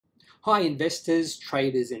Hi investors,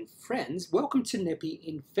 traders and friends, welcome to Nepi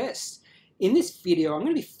Invest. In this video I'm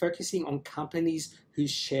going to be focusing on companies whose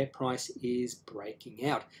share price is breaking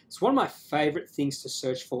out. It's one of my favorite things to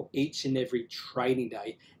search for each and every trading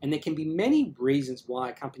day, and there can be many reasons why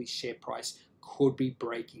a company's share price could be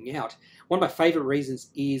breaking out. One of my favorite reasons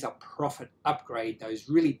is a profit upgrade, those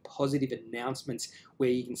really positive announcements where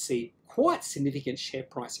you can see quite significant share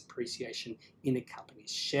price appreciation in a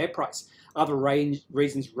company's share price. Other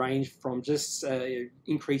reasons range from just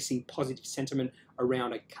increasing positive sentiment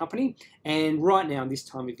around a company. And right now, in this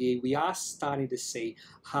time of year, we are starting to see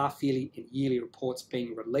half-yearly and yearly reports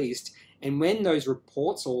being released. And when those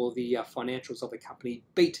reports or the financials of the company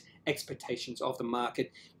beat expectations of the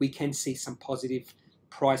market, we can see some positive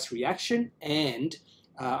price reaction and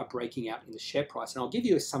a breaking out in the share price. And I'll give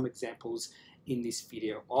you some examples in this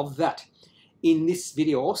video of that. In this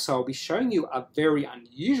video also, I'll be showing you a very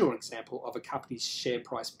unusual example of a company's share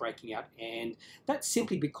price breaking out, and that's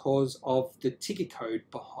simply because of the ticker code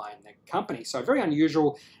behind the company. So very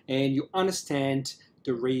unusual, and you understand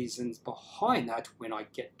the reasons behind that when I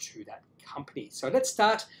get to that company. So let's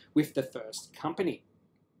start with the first company.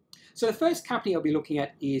 So the first company I'll be looking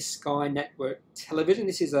at is Sky Network Television.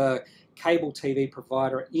 This is a cable TV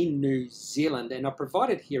provider in New Zealand, and I've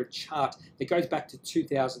provided here a chart that goes back to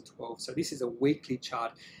 2012. So this is a weekly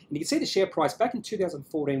chart, and you can see the share price back in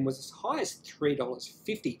 2014 was as high as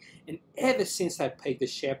 $3.50, and ever since that peak the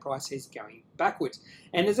share price is going backwards.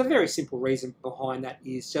 And there's a very simple reason behind that,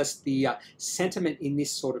 is just the sentiment in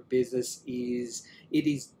this sort of business is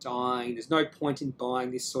dying. There's no point in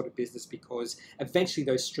buying this sort of business because eventually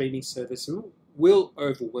those streaming services will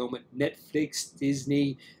overwhelm it. Netflix,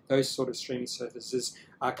 Disney, those sort of streaming services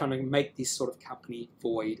are going to make this sort of company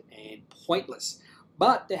void and pointless.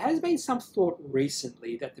 But there has been some thought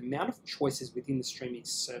recently that the amount of choices within the streaming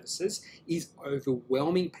services is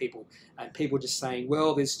overwhelming people. And people just saying,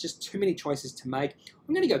 well, there's just too many choices to make.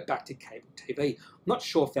 I'm going to go back to cable TV. I'm not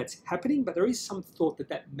sure if that's happening, but there is some thought that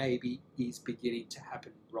that maybe is beginning to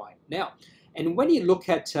happen right now. And when you look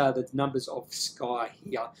at the numbers of Sky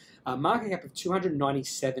here, market cap of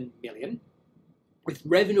 297 million, with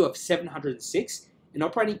revenue of 706, and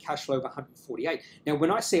operating cash flow of 148. Now,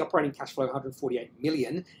 when I see operating cash flow of 148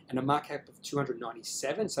 million and a market cap of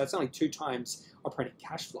 297, so it's only 2 times operating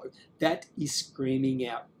cash flow, that is screaming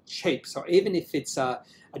out cheap. So even if it's a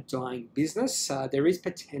dying business, there is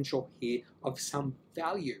potential here of some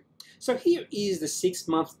value. So here is the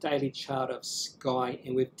 6-month daily chart of Sky,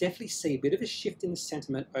 and we've definitely seen a bit of a shift in the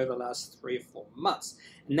sentiment over the last 3 or 4 months.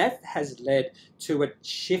 And that has led to a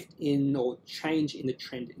shift in or change in the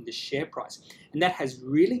trend in the share price. And that has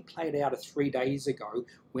really played out 3 days ago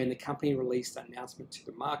when the company released an announcement to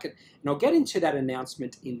the market. And I'll get into that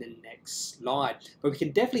announcement in the next slide. But we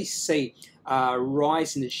can definitely see a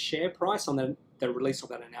rise in the share price on the release of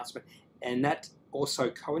that announcement. And that also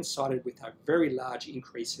coincided with a very large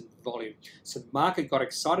increase in volume. So the market got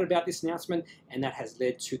excited about this announcement, and that has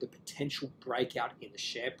led to the potential breakout in the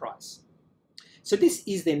share price. So this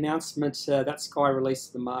is the announcement that Sky released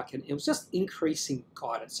to the market. It was just increasing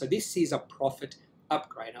guidance. So this is a profit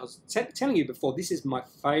upgrade. I was telling you before, this is my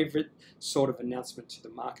favorite sort of announcement to the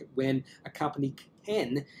market, when a company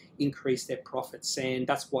can increase their profits, and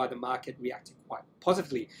that's why the market reacted quite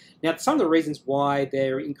positively. Now, some of the reasons why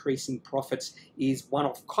they're increasing profits is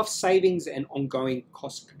one-off cost savings and ongoing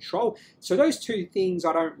cost control. So those two things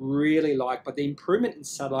I don't really like, but the improvement in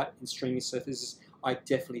satellite and streaming services I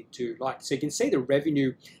definitely do like. So you can see the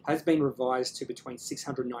revenue has been revised to between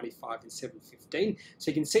 695 and 715.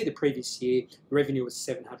 So you can see the previous year the revenue was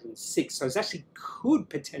 706. So it's actually could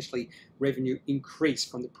potentially revenue increase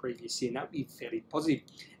from the previous year, and that would be fairly positive.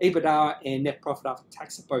 EBITDA and net profit after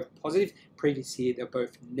tax are both positive. Previous year they're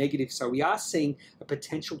both negative. So we are seeing a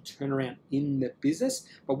potential turnaround in the business,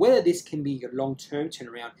 but whether this can be a long-term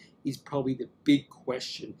turnaround is probably the big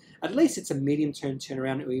question. At least it's a medium-term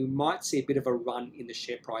turnaround, and we might see a bit of a run in the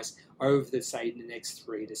share price over the, say, the next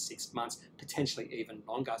 3 to 6 months, potentially even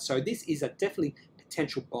longer. So this is a definitely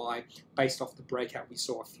potential buy based off the breakout we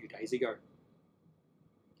saw a few days ago.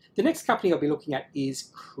 The next company I'll be looking at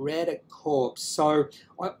is Corp. So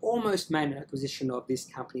I almost made an acquisition of this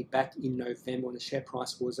company back in November when the share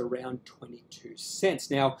price was around 22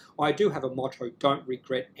 cents. Now, I do have a motto: don't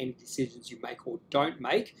regret any decisions you make or don't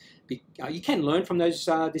make. You can learn from those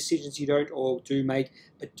decisions you don't or do make,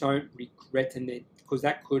 but don't regret them, because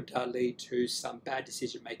that could lead to some bad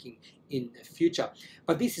decision making in the future.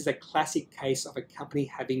 But this is a classic case of a company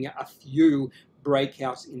having a few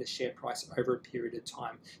breakouts in the share price over a period of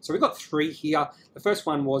time. So we've got 3 here. The first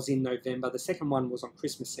one was in November. The second one was on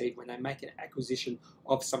Christmas Eve when they make an acquisition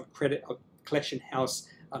of some collection house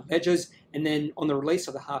ledgers. And then on the release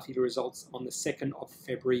of the half-yearly results on the 2nd of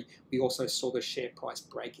February, we also saw the share price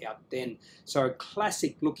breakout then. So a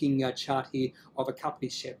classic looking chart here of a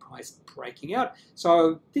company's share price breaking out.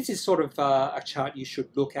 So this is sort of a chart you should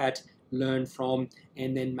look at, learn from,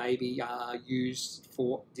 and then maybe use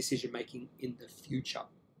for decision making in the future.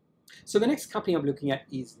 So the next company I'm looking at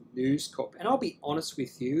is News Corp, and I'll be honest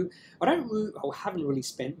with you, I haven't really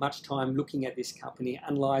spent much time looking at this company,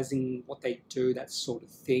 analysing what they do, that sort of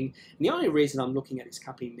thing. And the only reason I'm looking at this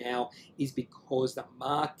company now is because the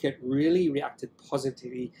market really reacted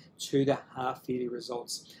positively to the half-yearly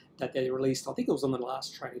results that they released. I think it was on the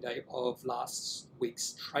last trading day of last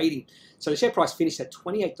week's trading. So the share price finished at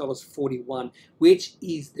 $28.41, which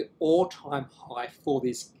is the all-time high for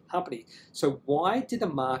this company. So why did the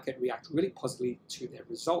market react really positively to their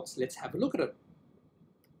results? Let's have a look at it.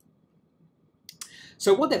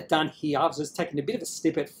 So what they've done here, I've just taken a bit of a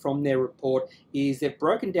snippet from their report, is they've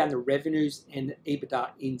broken down the revenues and the EBITDA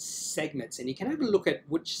in segments. And you can have a look at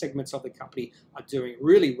which segments of the company are doing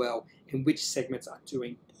really well and which segments are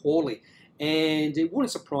doing poorly. And it wouldn't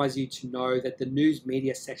surprise you to know that the news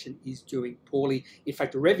media section is doing poorly. In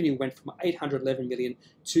fact, the revenue went from 811 million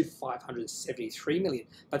to 573 million.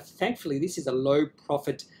 But thankfully, this is a low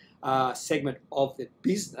profit segment of the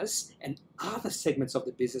business, and other segments of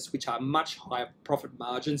the business which are much higher profit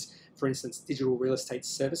margins, for instance, digital real estate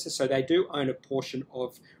services. So they do own a portion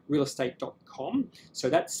of realestate.com.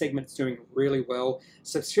 So that segment's doing really well.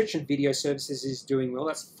 Subscription video services is doing well.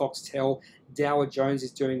 That's Foxtel. Dow Jones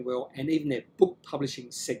is doing well, and even their book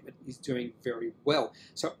publishing segment is doing very well.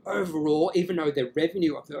 So overall, even though the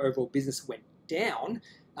revenue of the overall business went down,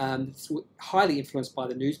 it's highly influenced by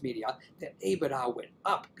the news media, their EBITDA went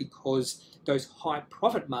up because those high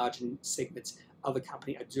profit margin segments of the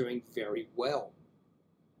company are doing very well.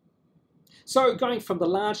 So going from the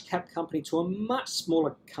large cap company to a much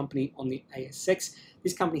smaller company on the ASX,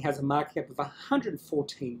 this company has a market cap of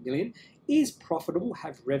 114 million, is profitable,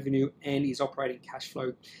 have revenue, and is operating cash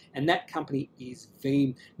flow, and that company is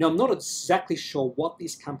Veem. Now, I'm not exactly sure what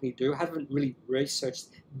this company do. I haven't really researched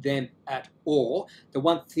them at all. The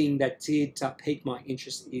one thing that did pique my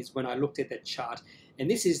interest is when I looked at that chart, and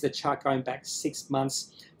this is the chart going back 6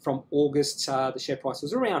 months from August. The share price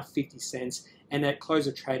was around 50 cents, and at close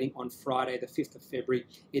of trading on Friday, the 5th of February,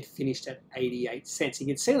 it finished at 88 cents. You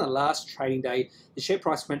can see on the last trading day, the share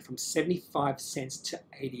price went from 75 cents to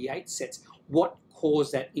 88 cents. What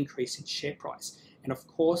caused that increase in share price? And of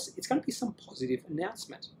course, it's going to be some positive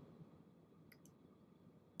announcement.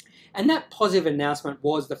 And that positive announcement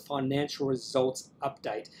was the financial results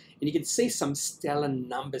update. And you can see some stellar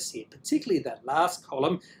numbers here, particularly that last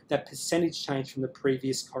column, that percentage change from the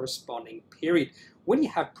previous corresponding period. When you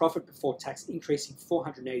have profit before tax increasing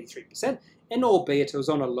 483%, and albeit it was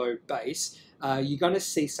on a low base, you're going to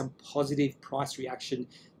see some positive price reaction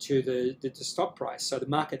to the stock price. So the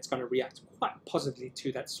market's going to react quite positively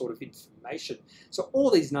to that sort of information. So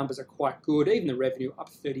all these numbers are quite good, even the revenue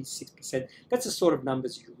up 36%. That's the sort of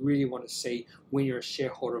numbers you really want to see when you're a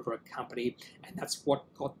shareholder of a company, and that's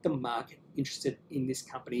what got the market interested in this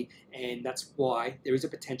company, and that's why there is a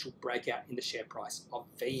potential breakout in the share price of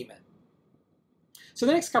Veem. So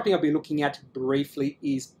the next company I'll be looking at briefly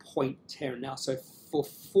is Pointerra. Now, so for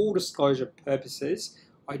full disclosure purposes,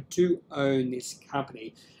 I do own this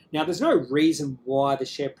company. Now, there's no reason why the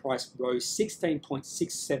share price rose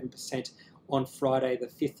 16.67% on Friday, the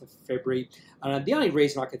 5th of February. The only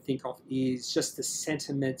reason I can think of is just the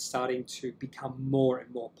sentiment starting to become more and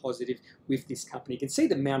more positive with this company. You can see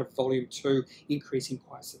the amount of volume too increasing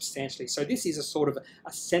quite substantially. So this is a sort of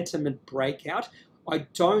a sentiment breakout. I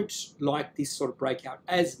don't like this sort of breakout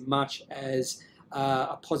as much as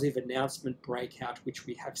a positive announcement breakout, which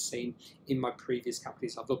we have seen in my previous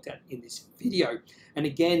companies I've looked at in this video. And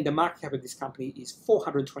again, the market cap of this company is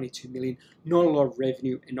 422 million, not a lot of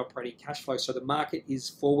revenue and operating cash flow. So the market is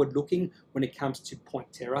forward looking when it comes to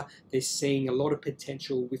Pointerra. They're seeing a lot of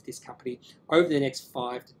potential with this company over the next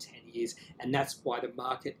 5 to 10 years. And that's why the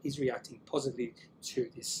market is reacting positively to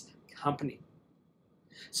this company.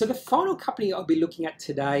 So the final company I'll be looking at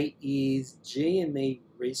today is GME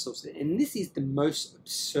Resources, and this is the most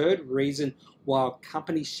absurd reason why a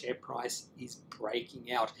company's share price is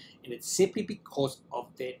breaking out, and it's simply because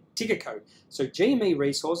of their ticker code. So GME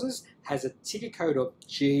Resources has a ticker code of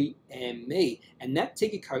GME, and that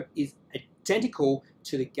ticker code is identical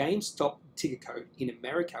to the GameStop ticker code in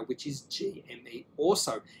America, which is GME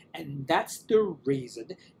also. And that's the reason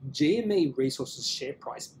GME Resources share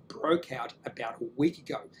price broke out about a week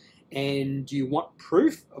ago. And do you want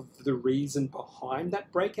proof of the reason behind that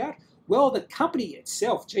breakout? Well, the company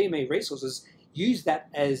itself, GME Resources, use that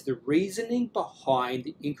as the reasoning behind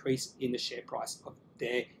the increase in the share price of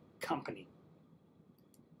their company.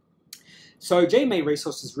 So GME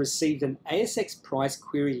Resources received an ASX price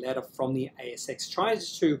query letter from the ASX trying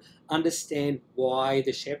to understand why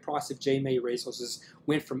the share price of GME Resources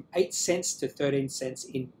went from 8 cents to 13 cents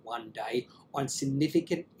in one day on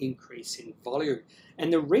significant increase in volume.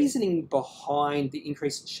 And the reasoning behind the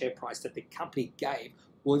increase in share price that the company gave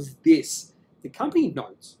was this. The company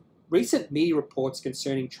notes recent media reports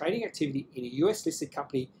concerning trading activity in a US listed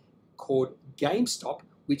company called GameStop,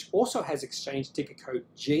 which also has exchange ticker code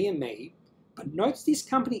GME, but notes this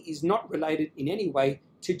company is not related in any way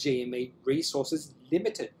to GME Resources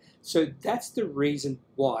Limited. So that's the reason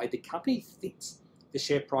why the company thinks the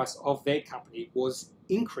share price of their company was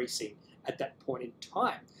increasing at that point in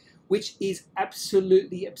time, which is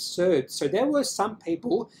absolutely absurd. So there were some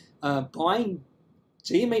people buying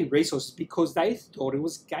GME Resources because they thought it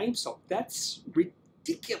was GameStop. That's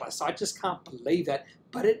ridiculous. I just can't believe that,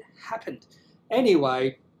 but it happened.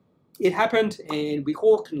 Anyway, it happened and we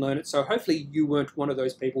all can learn it. So hopefully you weren't one of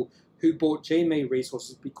those people who bought GME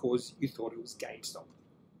Resources because you thought it was GameStop.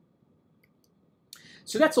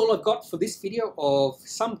 So that's all I've got for this video of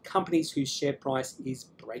some companies whose share price is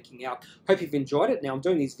breaking out. Hope you've enjoyed it. Now I'm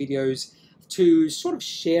doing these videos to sort of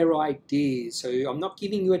share ideas. So I'm not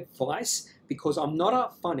giving you advice because I'm not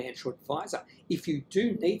a financial advisor. If you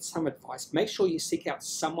do need some advice, make sure you seek out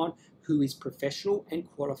someone who is professional and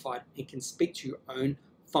qualified and can speak to your own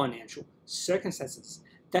financial circumstances.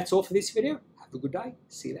 That's all for this video. Have a good day.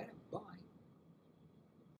 See you later.